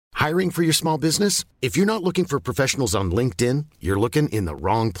Hiring for your small business? If you're not looking for professionals on LinkedIn, you're looking in the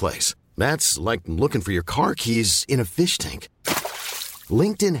wrong place. That's like looking for your car keys in a fish tank.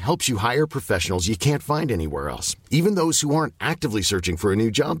 LinkedIn helps you hire professionals you can't find anywhere else, even those who aren't actively searching for a new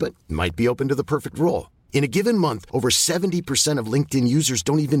job but might be open to the perfect role. In a given month, over 70% of LinkedIn users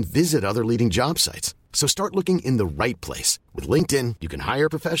don't even visit other leading job sites. So start looking in the right place. With LinkedIn, you can hire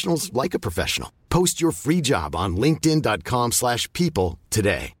professionals like a professional. Post your free job on linkedin.com/people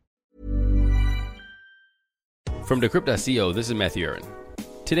today. From Decrypt.co, this is Matthew Aaron.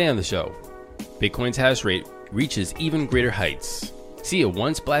 Today on the show, Bitcoin's hash rate reaches even greater heights. SIA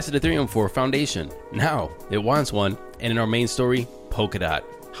once blasted Ethereum for a foundation. Now it wants one. And in our main story, Polkadot,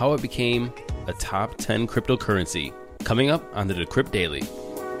 how it became a top 10 cryptocurrency. Coming up on the Decrypt Daily.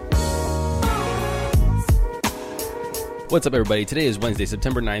 What's up, everybody? Today is Wednesday,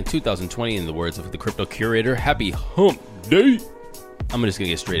 September 9th, 2020. In the words of the crypto curator, happy hump day. I'm just going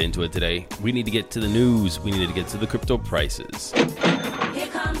to get straight into it today. We need to get to the news. We need to get to the crypto prices. Here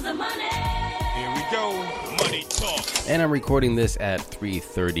comes the money. Here we go. Money talk. And I'm recording this at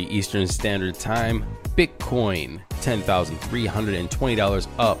 3:30 Eastern Standard Time. Bitcoin, $10,320,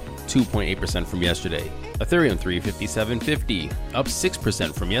 up 2.8% from yesterday. Ethereum, $357.50, up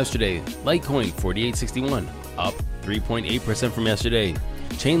 6% from yesterday. Litecoin, $48.61, up 3.8% from yesterday.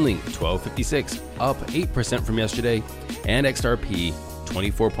 Chainlink, $12.56, up 8% from yesterday. And XRP,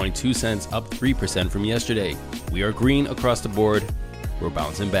 24.2 cents, up 3% from yesterday. We are green across the board. We're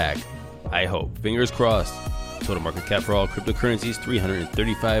bouncing back. I hope. Fingers crossed. Total market cap for all cryptocurrencies,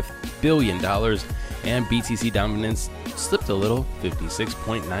 $335 billion. And BTC dominance slipped a little,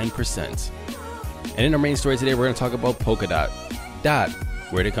 56.9%. And in our main story today, we're going to talk about Polkadot.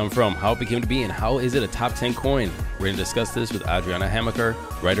 Where did it come from, how it became to be, and how is it a top 10 coin? We're going to discuss this with Adriana Hamaker,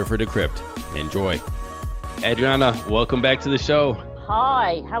 writer for Decrypt. Enjoy. Adriana, welcome back to the show.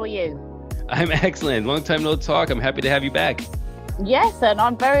 Hi, how are you? I'm excellent. Long time no talk. I'm happy to have you back. Yes, and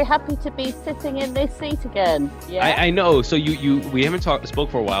I'm very happy to be sitting in this seat again. Yeah, I know. So we haven't spoke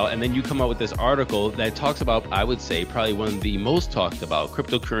for a while, and then you come out with this article that talks about, I would say, probably one of the most talked about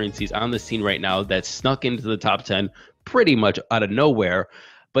cryptocurrencies on the scene right now that snuck into the top 10 pretty much out of nowhere.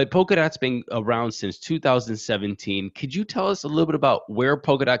 But Polkadot's been around since 2017. Could you tell us a little bit about where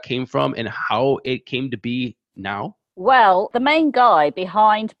Polkadot came from and how it came to be now? Well, the main guy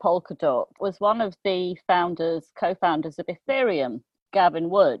behind Polkadot was one of the co-founders of Ethereum, Gavin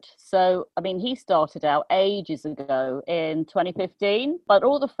Wood. So, I mean, he started out ages ago in 2015, but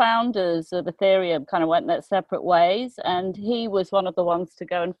all the founders of Ethereum kind of went their separate ways, and he was one of the ones to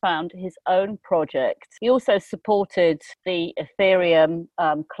go and found his own project. He also supported the Ethereum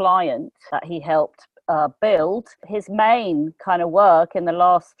client that he helped build. His main kind of work in the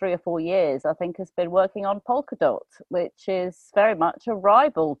last 3 or 4 years, I think, has been working on Polkadot, which is very much a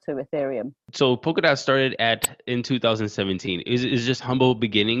rival to Ethereum. So Polkadot started in 2017. Is it just humble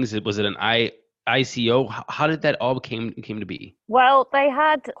beginnings? Was it an ICO? How did that all came to be? Well, they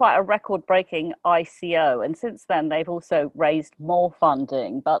had quite a record-breaking ICO, and since then they've also raised more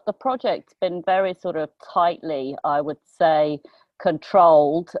funding. But the project's been very sort of tightly, I would say,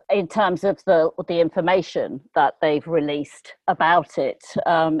 controlled in terms of the information that they've released about it.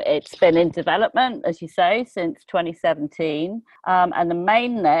 It's been in development, as you say, since 2017, and the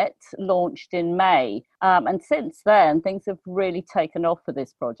mainnet launched in May. And since then, things have really taken off for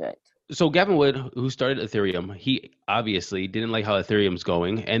this project. So Gavin Wood, who started Ethereum, he obviously didn't like how Ethereum's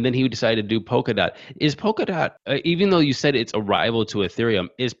going, and then he decided to do Polkadot. Is Polkadot, even though you said it's a rival to Ethereum,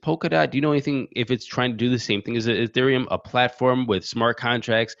 is Polkadot, do you know anything if it's trying to do the same thing as Ethereum, a platform with smart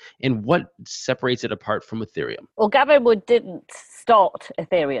contracts, and what separates it apart from Ethereum? Well, Gavin Wood didn't start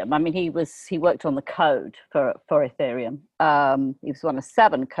Ethereum. I mean, he worked on the code for Ethereum. He was one of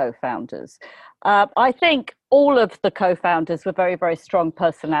 7 co-founders. I think all of the co-founders were very, very strong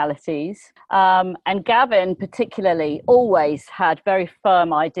personalities. And Gavin particularly always had very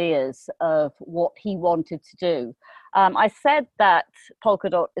firm ideas of what he wanted to do. I said that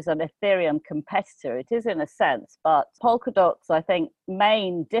Polkadot is an Ethereum competitor. It is in a sense, but Polkadot's, I think,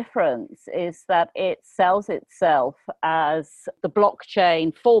 main difference is that it sells itself as the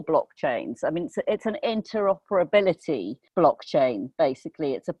blockchain for blockchains. I mean, it's an interoperability blockchain,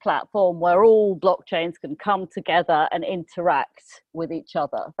 basically. It's a platform where all blockchains can come together and interact with each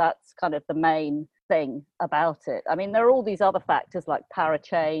other. That's kind of the main thing about it. I mean, there are all these other factors like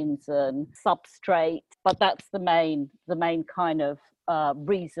parachains and substrate, but that's the main kind of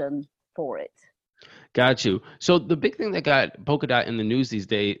reason for it. Got you. So the big thing that got Polkadot in the news these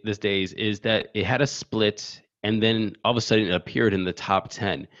days is that it had a split, and then all of a sudden it appeared in the top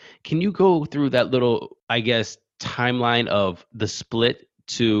 10. Can you go through that little, I guess, timeline of the split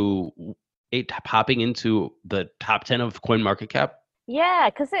to it popping into the top 10 of CoinMarketCap? Yeah,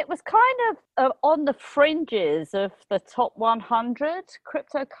 because it was kind of on the fringes of the top 100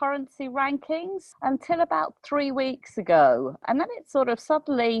 cryptocurrency rankings until about 3 weeks ago. And then it sort of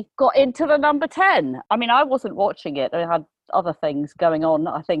suddenly got into the number 10. I mean, I wasn't watching it. I had other things going on,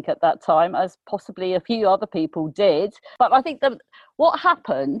 I think, at that time, as possibly a few other people did. But I think that what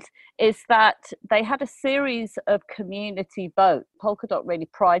happened is that they had a series of community votes. Polkadot really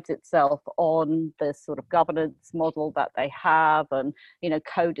prides itself on the sort of governance model that they have, and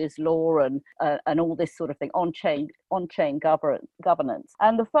code is law, and all this sort of thing, on-chain governance.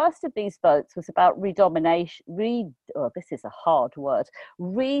 And the first of these votes was about this is a hard word,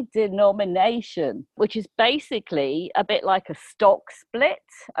 redenomination, which is basically a bit like a stock split.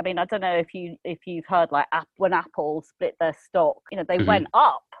 I mean, I don't know if you've heard, like, when Apple split their stock, they went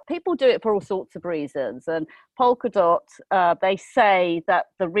up. People do it for all sorts of reasons. And Polkadot, they say that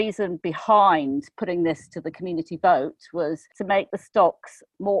the reason behind putting this to the community vote was to make the stocks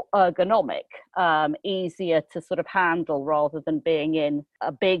more ergonomic, easier to sort of handle, rather than being in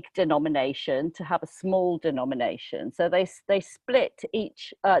a big denomination, to have a small denomination. So they split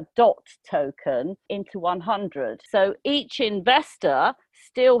each DOT token into 100. So each investor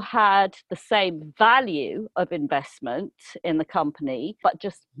still had the same value of investment in the company, but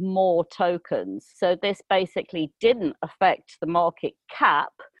just more tokens. So this basically didn't affect the market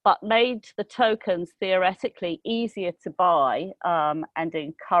cap, but made the tokens theoretically easier to buy, and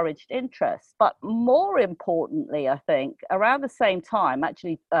encouraged interest. But more importantly, I think, around the same time,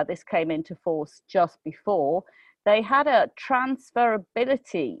 actually, this came into force just before, they had a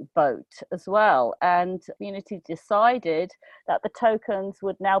transferability vote as well, and the community decided that the tokens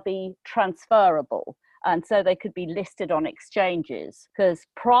would now be transferable, and so they could be listed on exchanges. Because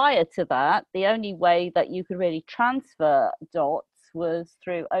prior to that, the only way that you could really transfer DOTs was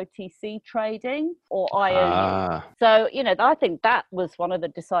through OTC trading or IOU. So, I think that was one of the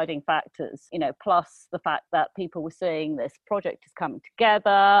deciding factors, plus the fact that people were seeing this project is coming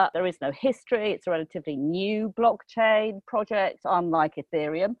together. There is no history. It's a relatively new blockchain project, unlike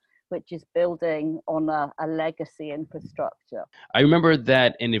Ethereum, which is building on a legacy infrastructure. I remember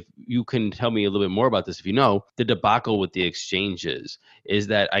that, and if you can tell me a little bit more about this, if you know, the debacle with the exchanges is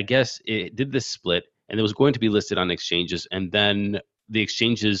that I guess it did this split, and it was going to be listed on exchanges, and then the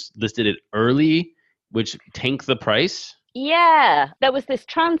exchanges listed it early, which tanked the price. Yeah, there was this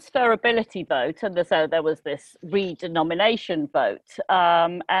transferability vote, and so there was this redenomination vote,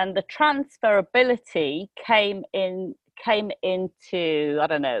 and the transferability came into, I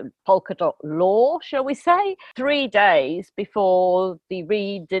don't know, Polkadot law, shall we say, 3 days before the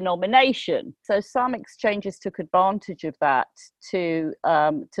redenomination. So some exchanges took advantage of that to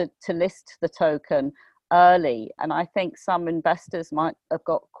list the token early, and I think some investors might have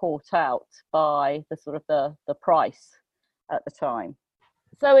got caught out by the sort of the price at the time.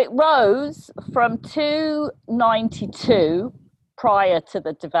 So it rose from 292 prior to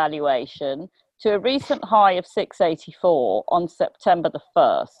the devaluation to a recent high of 684 on September the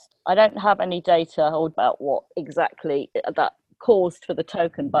 1st. I don't have any data about what exactly that caused for the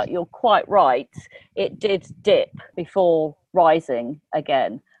token, but you're quite right. It did dip before rising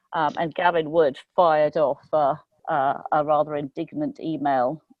again. And Gavin Wood fired off a rather indignant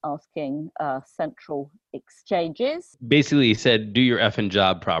email asking central exchanges. Basically, he said, do your effing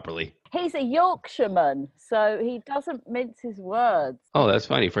job properly. He's a Yorkshireman, so he doesn't mince his words. Oh, that's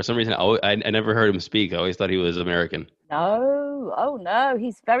funny. For some reason, I never heard him speak. I always thought he was American. No,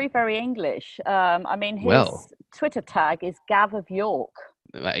 he's very, very English. I mean, his Twitter tag is Gav of York.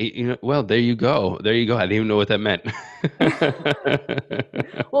 Well, there you go. I didn't even know what that meant.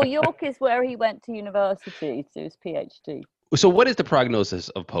 Well, York is where he went to university to do his PhD. So what is the prognosis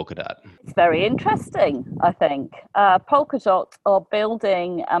of Polkadot? It's very interesting, I think. Polkadot are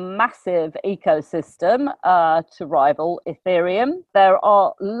building a massive ecosystem to rival Ethereum. There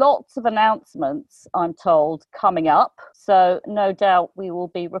are lots of announcements, I'm told, coming up. So no doubt we will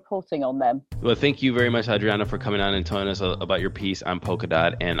be reporting on them. Well, thank you very much, Adriana, for coming on and telling us about your piece on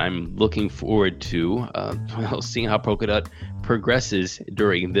Polkadot. And I'm looking forward to seeing how Polkadot progresses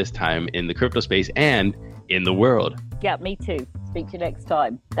during this time in the crypto space and in the world. Yeah, me too. Speak to you next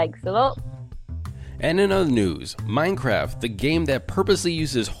time. Thanks a lot. And in other news, Minecraft, the game that purposely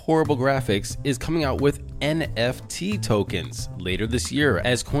uses horrible graphics, is coming out with NFT tokens later this year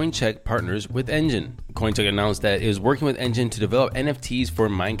as Coincheck partners with Engine. Coincheck announced that it is working with Engine to develop NFTs for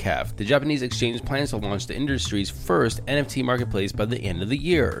Minecraft. The Japanese exchange plans to launch the industry's first NFT marketplace by the end of the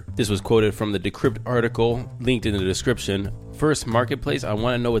year. This was quoted from the Decrypt article linked in the description. First marketplace, I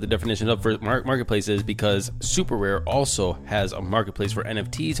want to know what the definition of first marketplace is because Super Rare also has a marketplace for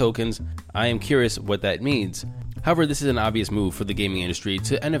NFT tokens. I am curious what that means. However, this is an obvious move for the gaming industry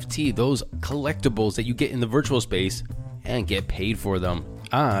to NFT those collectibles that you get in the virtual space and get paid for them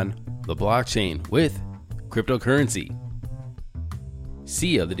on the blockchain with cryptocurrency.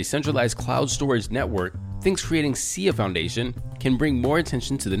 SIA, the decentralized cloud storage network, thinks creating SIA Foundation can bring more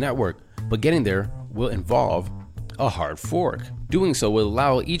attention to the network, but getting there will involve a hard fork. Doing so will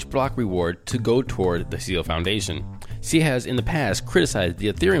allow each block reward to go toward the SIA Foundation. SIA has in the past criticized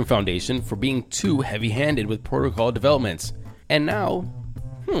the Ethereum Foundation for being too heavy-handed with protocol developments. And now,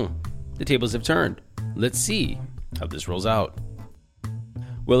 the tables have turned. Let's see how this rolls out.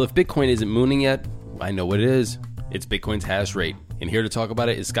 Well, if Bitcoin isn't mooning yet, I know what it is. It's Bitcoin's hash rate. And here to talk about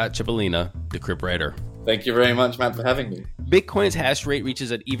it is Scott Cipollina, Decrypt writer. Thank you very much, Matt, for having me. Bitcoin's hash rate reaches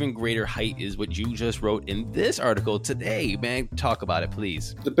an even greater height is what you just wrote in this article today. Man, talk about it,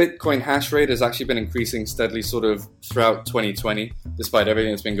 please. The Bitcoin hash rate has actually been increasing steadily sort of throughout 2020, despite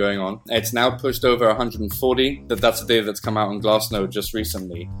everything that's been going on. It's now pushed over 140. That's the data that's come out on Glassnode just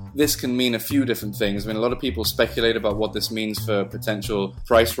recently. This can mean a few different things. I mean, a lot of people speculate about what this means for potential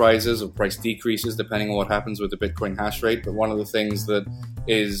price rises or price decreases, depending on what happens with the Bitcoin hash rate. But one of the things that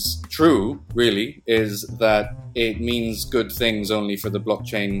is true, really, is that it means good things only for the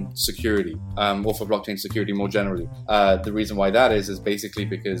blockchain security, or for blockchain security more generally. The reason why that is basically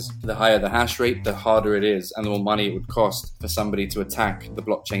because the higher the hash rate, the harder it is, and the more money it would cost for somebody to attack the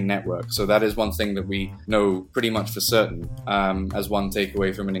blockchain network. So that is one thing that we know pretty much for certain as one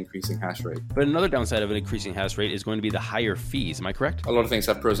takeaway from an increasing hash rate. But another downside of an increasing hash rate is going to be the higher fees. Am I correct? A lot of things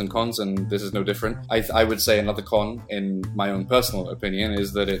have pros and cons, and this is no different. I would say another con, in my own personal opinion,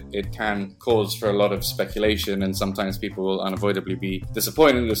 is that it can cause for a lot of speculation, and sometimes people will unavoidably be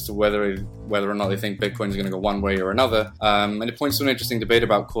disappointed as to whether or not they think Bitcoin is going to go one way or another. And it points to an interesting debate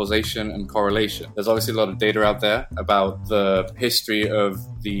about causation and correlation. There's obviously a lot of data out there about the history of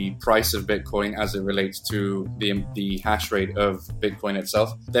the price of Bitcoin as it relates to the hash rate of Bitcoin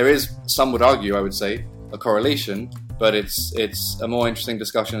itself. There is, some would argue, I would say, a correlation, but it's a more interesting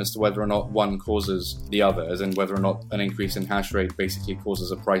discussion as to whether or not one causes the other, as in whether or not an increase in hash rate basically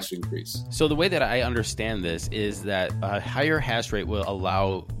causes a price increase. So the way that I understand this is that a higher hash rate will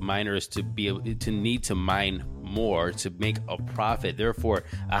allow miners to need to mine more to make a profit. Therefore,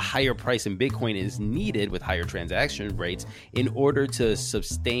 a higher price in Bitcoin is needed with higher transaction rates in order to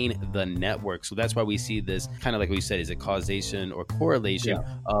sustain the network. So that's why we see this kind of like what you said, is a causation or correlation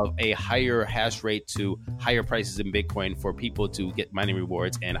of a higher hash rate to higher prices in Bitcoin for people to get mining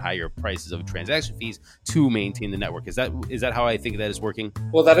rewards and higher prices of transaction fees to maintain the network. Is that how I think that is working?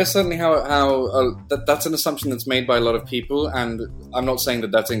 Well, that is certainly how that's an assumption that's made by a lot of people, and I'm not saying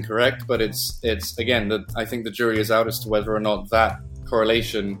that that's incorrect, but it's again that I think the jury is out as to whether or not that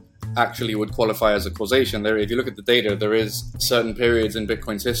correlation actually would qualify as a causation. If you look at the data, there is certain periods in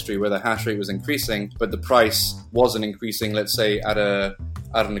Bitcoin's history where the hash rate was increasing, but the price wasn't increasing, let's say, at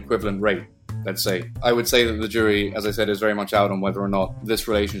an equivalent rate. Let's say. I would say that the jury, as I said, is very much out on whether or not this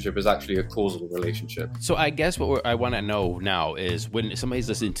relationship is actually a causal relationship. So I guess what I want to know now is when somebody's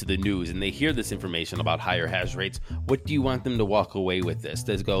listening to the news and they hear this information about higher hash rates, what do you want them to walk away with this?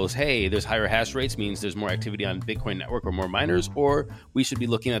 That goes, hey, there's higher hash rates means there's more activity on Bitcoin network or more miners, or we should be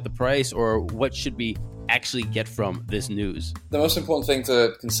looking at the price, or what should we actually get from this news? The most important thing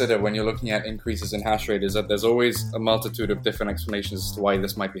to consider when you're looking at increases in hash rate is that there's always a multitude of different explanations as to why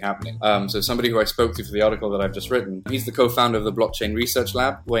this might be happening. So somebody who I spoke to for the article that I've just written, he's the co-founder of the Blockchain Research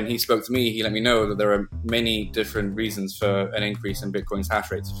Lab. When he spoke to me, he let me know that there are many different reasons for an increase in Bitcoin's hash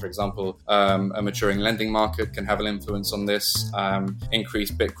rates. For example, a maturing lending market can have an influence on this.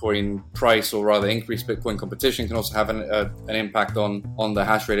 Increased Bitcoin price, or rather increased Bitcoin competition, can also have an impact on the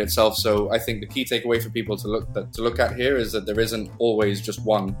hash rate itself. So I think the key takeaway for people to look at here is that there isn't always just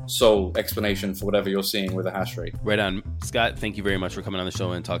one sole explanation for whatever you're seeing with a hash rate. Right on. Scott, thank you very much for coming on the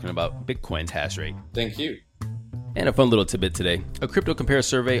show and talking about Bitcoin's hash rate. Thank you. And a fun little tidbit today. A Crypto Compare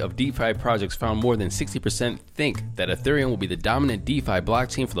survey of DeFi projects found more than 60% think that Ethereum will be the dominant DeFi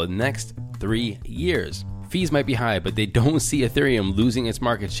blockchain for the next 3 years. Fees might be high, but they don't see Ethereum losing its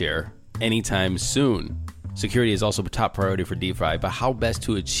market share anytime soon. Security is also a top priority for DeFi, but how best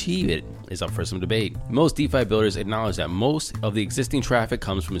to achieve it is up for some debate. Most DeFi builders acknowledge that most of the existing traffic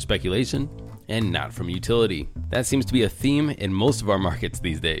comes from speculation and not from utility. That seems to be a theme in most of our markets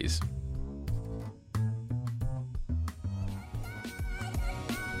these days.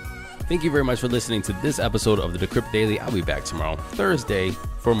 Thank you very much for listening to this episode of the Decrypt Daily. I'll be back tomorrow, Thursday,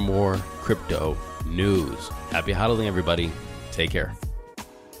 for more crypto news. Happy hodling, everybody. Take care.